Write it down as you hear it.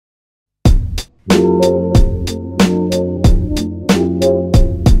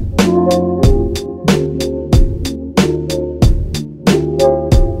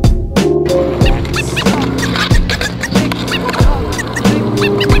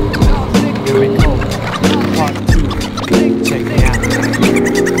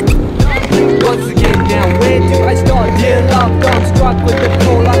With the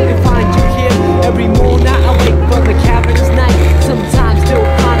cold, I can find you here every morning. I wake from the cavernous night, sometimes still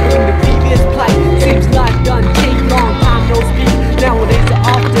pondering the previous plight. Seems life done take long time no speak. Nowadays I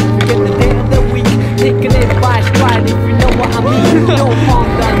often forget the day of the week, taking it by stride if you know what I mean. No harm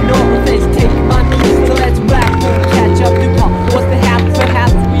done, no offense taking my knees. So let's rap and catch up to pop. What's the happen?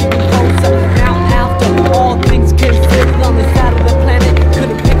 Perhaps we even closer. Now after all things considered on the side of the planet,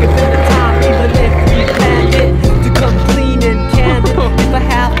 couldn't pick a better time even if we planned it to come clean and candid. If I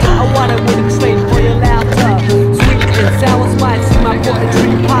have to, I wouldn't trade for your laughter. Sweet and sour spice in my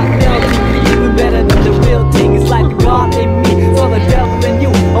poetry, hot milk.